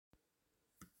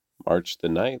March the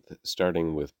 9th,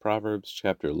 starting with Proverbs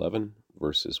chapter 11,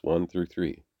 verses 1 through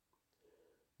 3.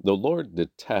 The Lord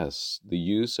detests the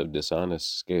use of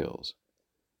dishonest scales,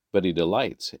 but he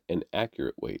delights in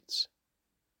accurate weights.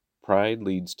 Pride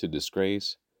leads to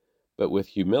disgrace, but with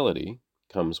humility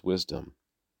comes wisdom.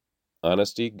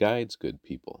 Honesty guides good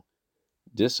people.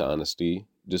 Dishonesty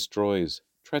destroys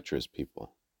treacherous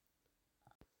people.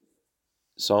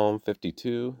 Psalm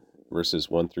 52,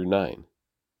 verses 1 through 9.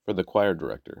 For the choir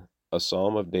director, a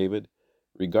psalm of David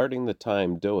regarding the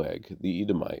time Doeg the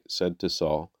Edomite said to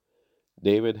Saul,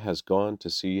 David has gone to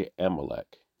see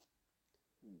Amalek.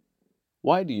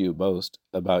 Why do you boast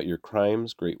about your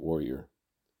crimes, great warrior?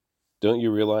 Don't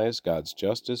you realize God's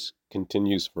justice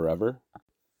continues forever?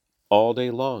 All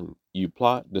day long you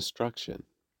plot destruction.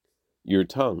 Your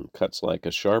tongue cuts like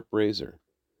a sharp razor.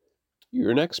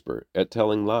 You're an expert at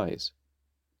telling lies.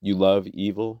 You love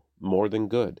evil more than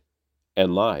good,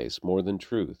 and lies more than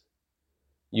truth.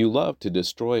 You love to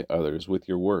destroy others with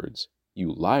your words,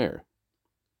 you liar.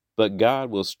 But God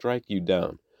will strike you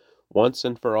down once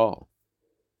and for all.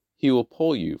 He will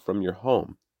pull you from your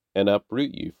home and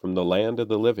uproot you from the land of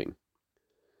the living.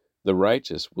 The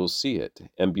righteous will see it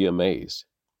and be amazed.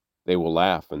 They will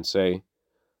laugh and say,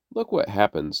 Look what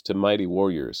happens to mighty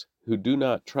warriors who do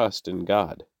not trust in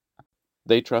God.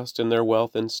 They trust in their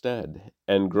wealth instead,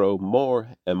 and grow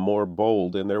more and more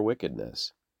bold in their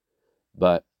wickedness.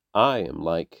 But I am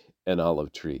like an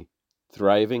olive tree,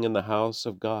 thriving in the house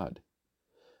of God.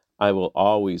 I will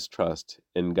always trust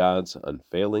in God's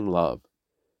unfailing love.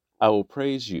 I will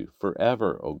praise you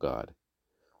forever, O God,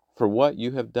 for what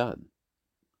you have done.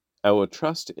 I will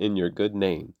trust in your good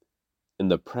name, in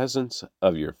the presence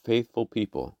of your faithful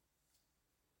people.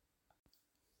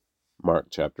 Mark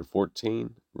chapter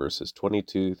 14, verses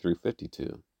 22 through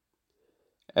 52.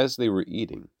 As they were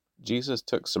eating, Jesus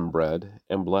took some bread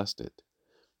and blessed it.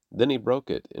 Then he broke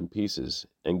it in pieces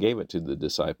and gave it to the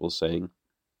disciples, saying,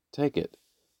 Take it,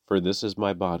 for this is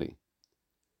my body.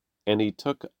 And he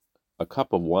took a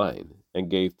cup of wine and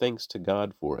gave thanks to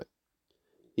God for it.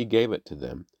 He gave it to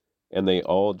them, and they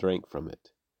all drank from it.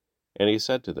 And he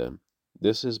said to them,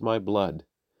 This is my blood,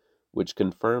 which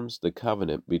confirms the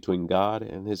covenant between God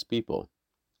and his people.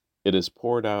 It is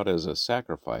poured out as a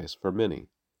sacrifice for many.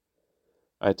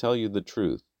 I tell you the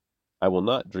truth, I will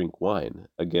not drink wine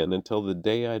again until the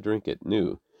day I drink it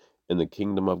new in the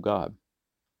kingdom of God.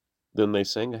 Then they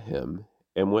sang a hymn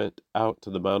and went out to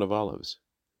the Mount of Olives.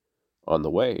 On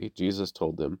the way, Jesus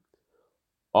told them,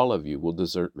 All of you will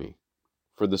desert me,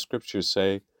 for the scriptures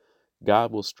say,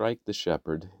 God will strike the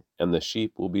shepherd, and the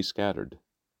sheep will be scattered.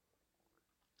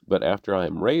 But after I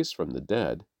am raised from the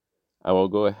dead, I will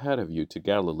go ahead of you to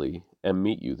Galilee and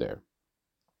meet you there.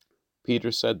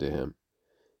 Peter said to him,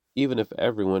 Even if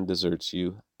everyone deserts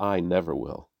you, I never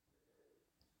will.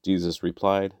 Jesus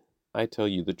replied, I tell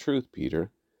you the truth,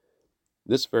 Peter.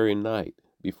 This very night,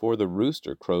 before the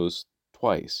rooster crows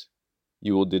twice,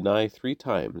 you will deny 3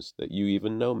 times that you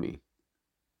even know me.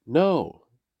 No,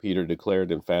 Peter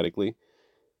declared emphatically.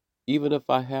 Even if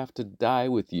I have to die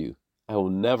with you, I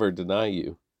will never deny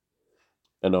you.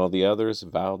 And all the others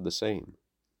vowed the same.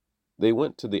 They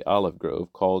went to the olive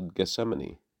grove called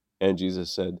Gethsemane, and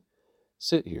Jesus said,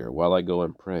 Sit here while I go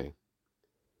and pray.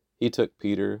 He took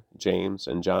Peter, James,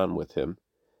 and John with him,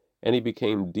 and he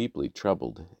became deeply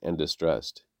troubled and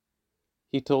distressed.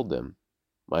 He told them,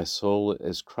 My soul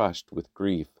is crushed with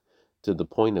grief to the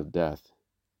point of death.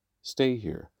 Stay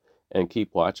here and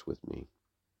keep watch with me.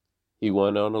 He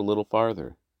went on a little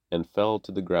farther and fell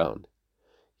to the ground.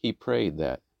 He prayed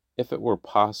that, if it were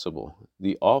possible,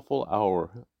 the awful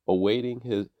hour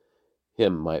awaiting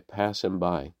him might pass him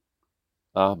by.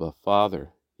 Abba,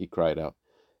 Father, he cried out,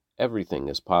 everything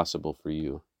is possible for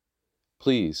you.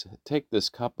 Please take this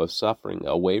cup of suffering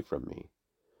away from me.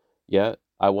 Yet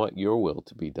I want your will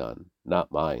to be done,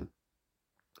 not mine.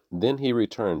 Then he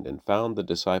returned and found the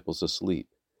disciples asleep.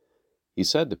 He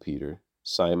said to Peter,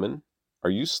 Simon, are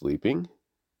you sleeping?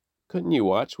 Couldn't you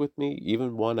watch with me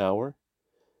even 1 hour?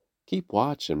 Keep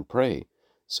watch and pray,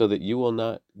 so that you will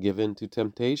not give in to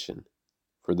temptation.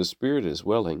 For the spirit is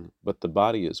willing, but the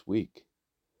body is weak.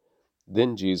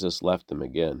 Then Jesus left them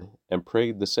again, and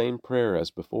prayed the same prayer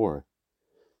as before.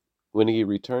 When he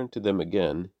returned to them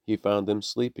again, he found them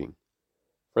sleeping,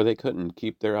 for they couldn't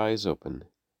keep their eyes open,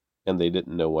 and they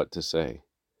didn't know what to say.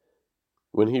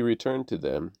 When he returned to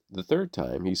them the 3rd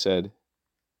time, he said,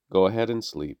 Go ahead and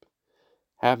sleep.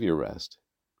 Have your rest.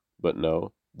 But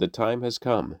no, the time has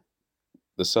come.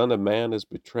 The Son of Man is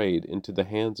betrayed into the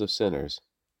hands of sinners.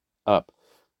 Up,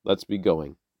 let's be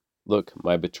going. Look,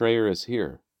 my betrayer is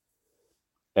here.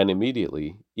 And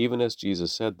immediately, even as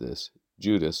Jesus said this,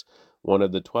 Judas, one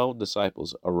of the 12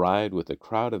 disciples arrived with a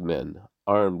crowd of men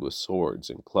armed with swords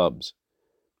and clubs.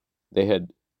 They had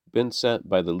been sent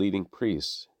by the leading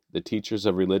priests, the teachers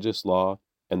of religious law,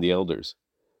 and the elders.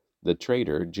 The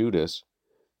traitor, Judas,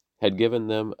 had given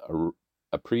them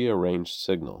a prearranged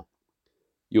signal.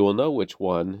 You will know which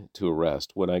one to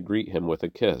arrest when I greet him with a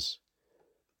kiss.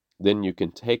 Then you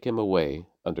can take him away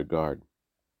under guard.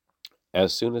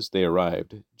 As soon as they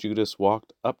arrived, Judas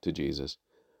walked up to Jesus.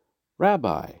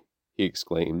 Rabbi, he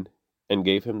exclaimed, and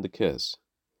gave him the kiss.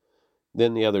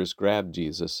 Then the others grabbed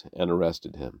Jesus and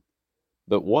arrested him.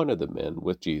 But one of the men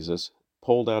with Jesus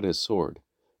pulled out his sword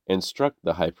and struck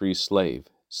the high priest's slave,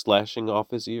 slashing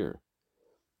off his ear.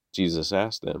 Jesus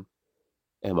asked them,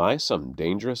 Am I some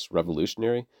dangerous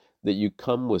revolutionary that you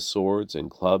come with swords and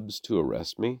clubs to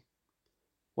arrest me?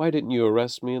 Why didn't you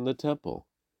arrest me in the temple?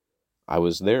 I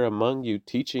was there among you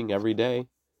teaching every day,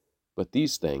 but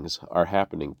these things are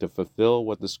happening to fulfill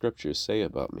what the Scriptures say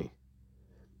about me.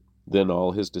 Then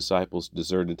all his disciples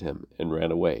deserted him and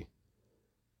ran away.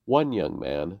 One young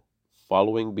man,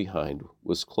 following behind,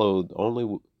 was clothed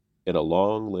only in a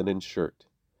long linen shirt.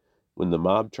 When the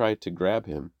mob tried to grab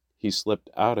him, he slipped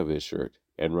out of his shirt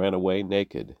and ran away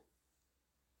naked.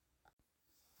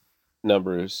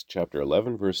 Numbers chapter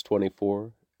 11, verse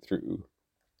 24 through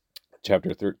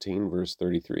chapter 13, verse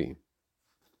 33.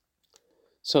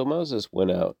 So Moses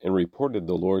went out and reported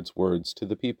the Lord's words to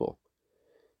the people.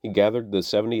 He gathered the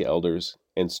 70 elders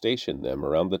and stationed them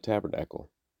around the tabernacle.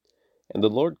 And the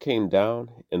Lord came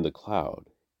down in the cloud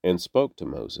and spoke to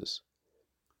Moses.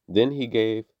 Then he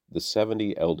gave the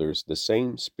 70 elders the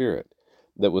same spirit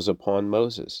that was upon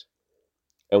Moses.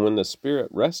 And when the Spirit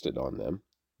rested on them,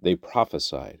 they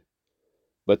prophesied.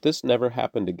 But this never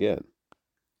happened again.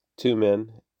 2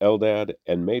 men, Eldad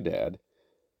and Medad,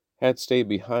 had stayed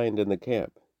behind in the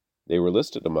camp. They were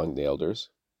listed among the elders,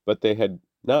 but they had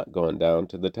not gone down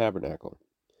to the tabernacle.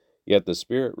 Yet the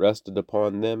Spirit rested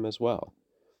upon them as well.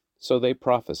 So they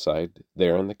prophesied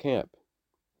there in the camp.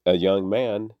 A young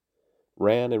man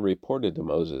ran and reported to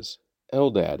Moses,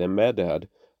 Eldad and Medad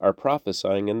are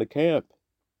prophesying in the camp.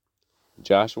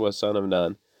 Joshua, son of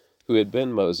Nun, who had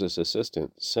been Moses'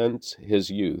 assistant since his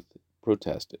youth,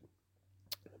 protested,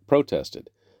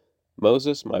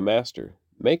 Moses, my master,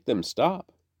 make them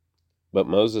stop. But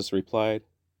Moses replied,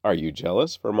 Are you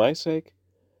jealous for my sake?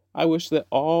 I wish that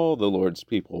all the Lord's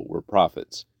people were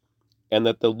prophets, and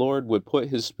that the Lord would put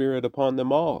his Spirit upon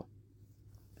them all.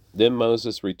 Then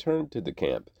Moses returned to the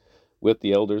camp with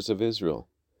the elders of Israel.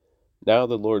 Now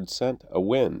the Lord sent a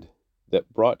wind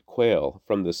that brought quail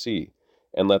from the sea,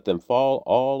 and let them fall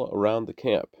all around the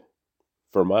camp.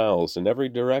 For miles in every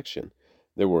direction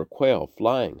there were quail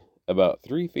flying about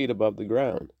 3 feet above the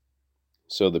ground.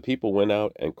 So the people went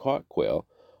out and caught quail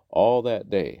all that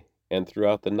day, and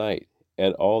throughout the night,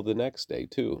 and all the next day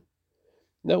too.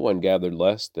 No one gathered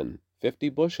less than 50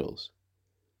 bushels.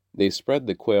 They spread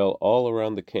the quail all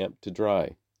around the camp to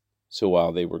dry. So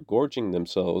while they were gorging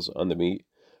themselves on the meat,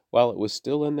 while it was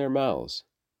still in their mouths,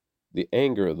 the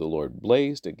anger of the Lord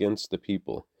blazed against the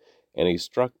people, and he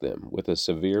struck them with a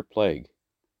severe plague,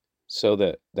 so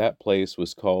that that place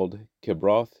was called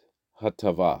Kibroth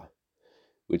Hattaavah,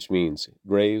 which means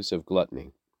graves of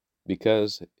gluttony,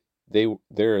 because they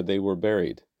were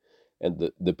buried,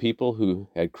 and the people who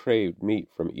had craved meat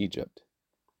from Egypt.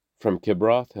 From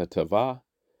Kibroth Hattaavah,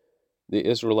 the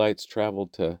Israelites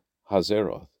traveled to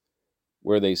Hazeroth,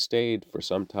 where they stayed for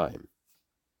some time.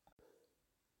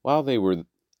 While they were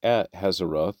at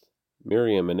Hazeroth,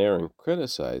 Miriam and Aaron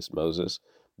criticized Moses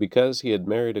because he had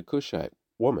married a Cushite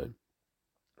woman.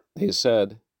 They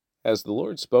said, Has the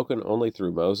Lord spoken only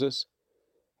through Moses?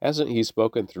 Hasn't he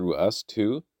spoken through us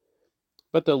too?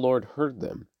 But the Lord heard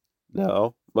them.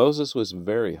 Now Moses was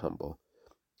very humble,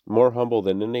 more humble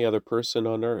than any other person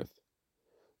on earth.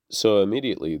 So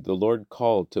immediately the Lord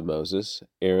called to Moses,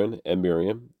 Aaron, and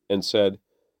Miriam, and said,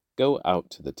 Go out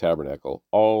to the tabernacle,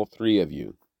 all 3 of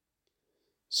you.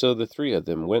 So the 3 of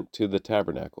them went to the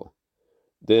tabernacle.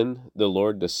 Then the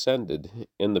Lord descended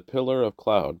in the pillar of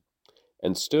cloud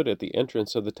and stood at the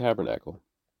entrance of the tabernacle.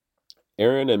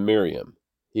 Aaron and Miriam,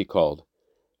 he called,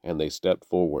 and they stepped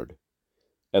forward.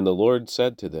 And the Lord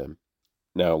said to them,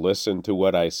 Now listen to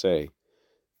what I say.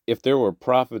 If there were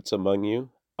prophets among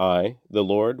you, I, the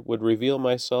Lord, would reveal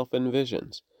myself in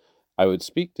visions. I would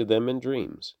speak to them in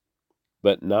dreams.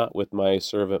 But not with my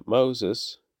servant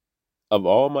Moses. Of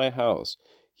all my house,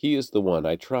 he is the one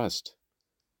I trust.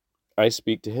 I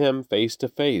speak to him face to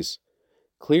face,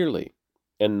 clearly,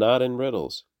 and not in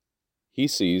riddles. He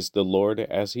sees the Lord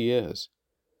as he is.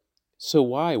 So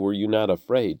why were you not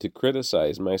afraid to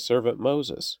criticize my servant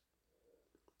Moses?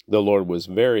 The Lord was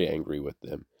very angry with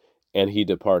them, And he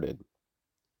departed.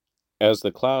 As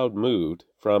the cloud moved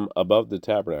from above the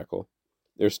tabernacle,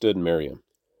 there stood Miriam,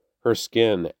 her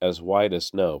skin as white as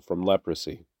snow from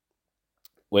leprosy.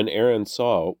 When Aaron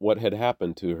saw what had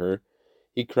happened to her,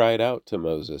 he cried out to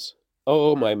Moses,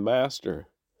 "Oh, my master,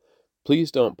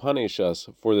 please don't punish us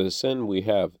for the sin we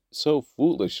have so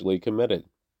foolishly committed.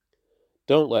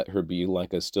 Don't let her be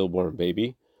like a stillborn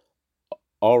baby,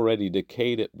 already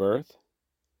decayed at birth."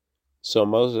 So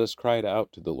Moses cried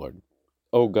out to the Lord,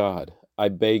 "O God, I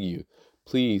beg you,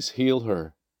 please heal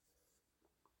her."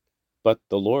 But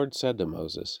the Lord said to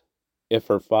Moses, "If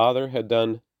her father had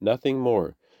done nothing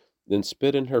more than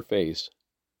spit in her face,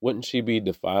 wouldn't she be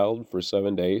defiled for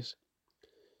 7 days?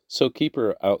 So keep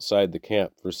her outside the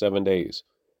camp for 7 days,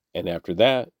 and after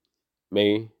that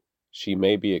she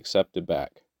may be accepted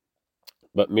back."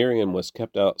 But Miriam was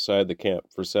kept outside the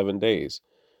camp for 7 days,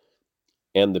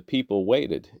 and the people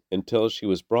waited until she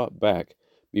was brought back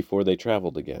before they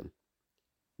traveled again.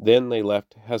 Then they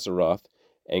left Hazeroth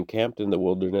and camped in the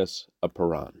wilderness of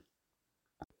Paran.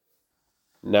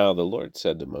 Now the Lord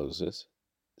said to Moses,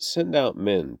 "Send out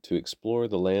men to explore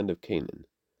the land of Canaan,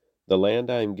 the land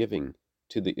I am giving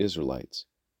to the Israelites.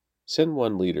 Send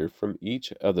one leader from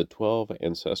each of the 12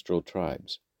 ancestral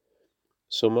tribes."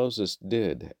 So Moses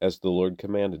did as the Lord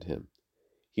commanded him.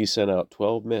 He sent out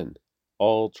 12 men,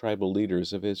 all tribal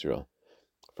leaders of Israel,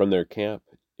 from their camp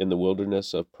in the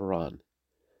wilderness of Paran.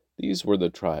 These were the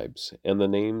tribes and the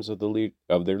names of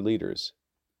their leaders: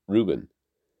 Reuben,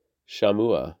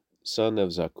 Shammua, son of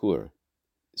Zakur;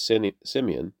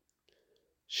 Simeon,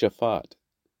 Shaphat,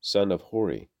 son of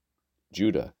Hori;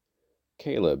 Judah,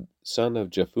 Caleb, son of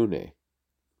Jephunneh;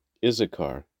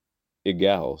 Issachar,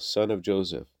 Igal, son of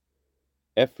Joseph;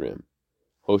 Ephraim,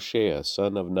 Hoshea,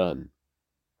 son of Nun;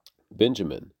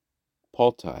 Benjamin,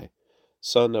 Palti,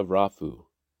 son of Raphu;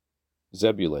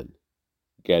 Zebulun,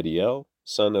 Gadiel,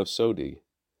 son of Sodi;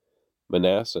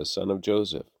 Manasseh, son of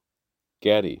Joseph;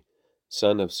 Gadi,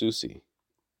 son of Susi;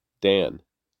 Dan,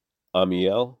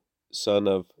 Amiel, son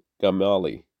of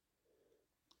Gamali;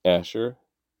 Asher,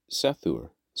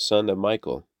 Sethur, son of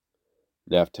Michael;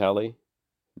 Naphtali,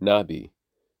 Nabi,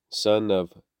 son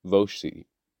of Vosi;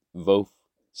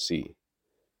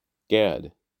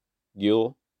 Gad,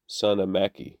 Gil, son of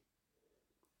Maki.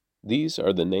 These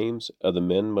are the names of the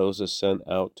men Moses sent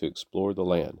out to explore the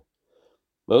land.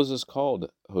 Moses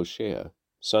called Hoshea,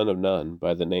 son of Nun,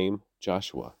 by the name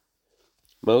Joshua.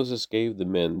 Moses gave the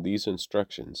men these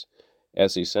instructions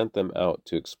as he sent them out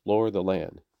to explore the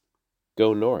land.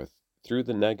 Go north through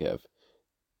the Negev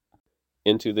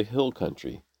into the hill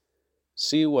country.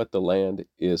 See what the land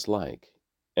is like,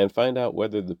 and find out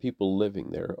whether the people living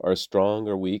there are strong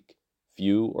or weak,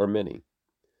 few or many.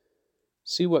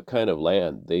 See what kind of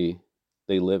land they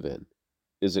live in.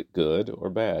 Is it good or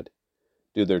bad?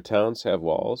 Do their towns have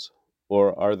walls,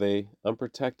 or are they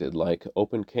unprotected like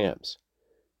open camps?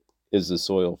 Is the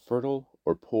soil fertile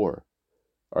or poor?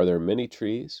 Are there many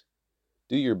trees?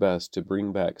 Do your best to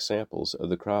bring back samples of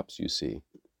the crops you see.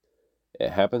 It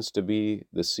happens to be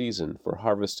the season for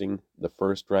harvesting the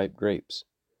first ripe grapes.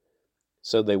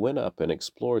 So they went up and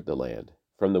explored the land,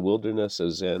 from the wilderness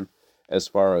of Zin as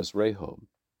far as Rehob,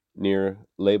 near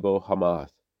Lebo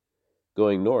Hamath.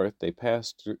 Going north, they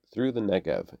passed through the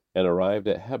Negev and arrived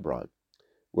at Hebron,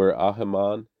 where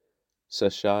Ahiman,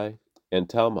 Sheshai, and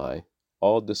Talmai,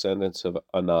 all descendants of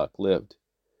Anak, lived.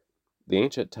 The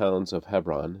ancient towns of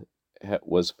Hebron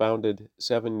was founded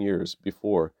 7 years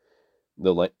before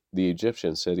the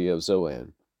Egyptian city of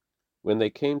Zoan. When they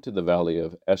came to the valley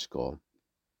of Eshcol,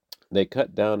 they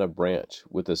cut down a branch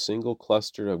with a single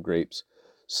cluster of grapes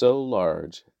so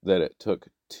large that it took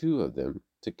 2 of them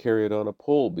to carry it on a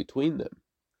pole between them.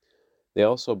 They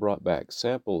also brought back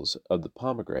samples of the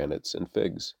pomegranates and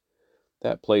figs.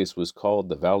 That place was called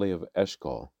the Valley of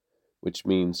Eshcol, which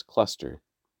means cluster,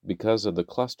 because of the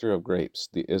cluster of grapes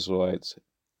the Israelite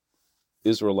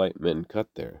men cut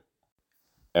there.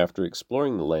 After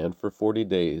exploring the land for 40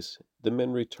 days, the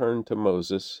men returned to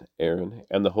Moses, Aaron,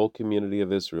 and the whole community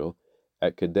of Israel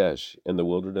at Kadesh in the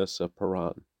wilderness of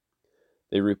Paran.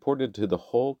 They reported to the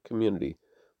whole community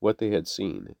what they had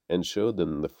seen, and showed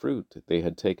them the fruit they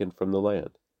had taken from the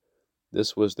land.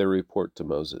 This was their report to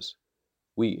Moses: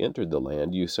 "We entered the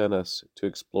land you sent us to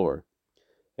explore,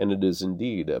 and it is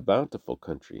indeed a bountiful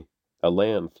country, a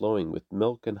land flowing with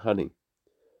milk and honey.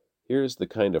 Here is the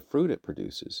kind of fruit it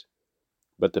produces.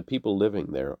 But the people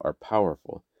living there are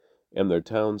powerful, and their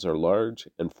towns are large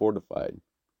and fortified.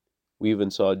 We even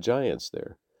saw giants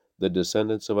there, the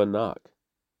descendants of Anak.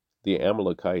 The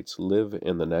Amalekites live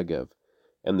in the Negev,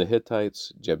 and the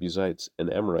Hittites, Jebusites,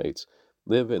 and Amorites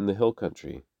live in the hill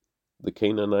country. The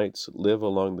Canaanites live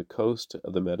along the coast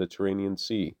of the Mediterranean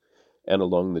Sea and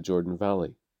along the Jordan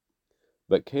Valley.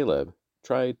 But Caleb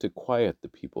tried to quiet the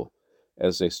people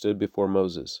as they stood before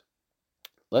Moses.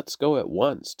 "Let's go at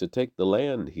once to take the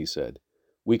land," he said.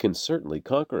 "We can certainly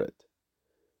conquer it."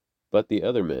 But the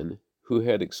other men who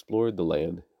had explored the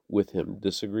land with him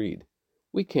disagreed.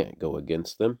 "We can't go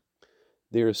against them.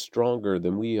 They are stronger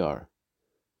than we are."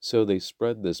 So they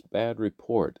spread this bad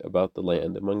report about the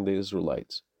land among the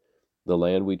Israelites. "The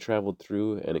land we traveled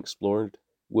through and explored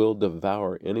will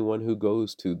devour anyone who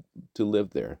goes to live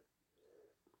there.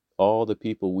 All the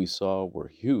people we saw were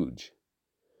huge.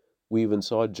 We even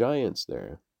saw giants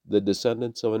there, the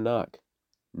descendants of Anak.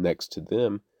 Next to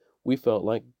them, we felt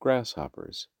like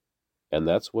grasshoppers." And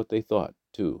that's what they thought,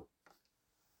 too.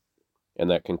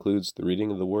 And that concludes the reading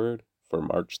of the Word for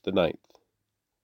March the 9th.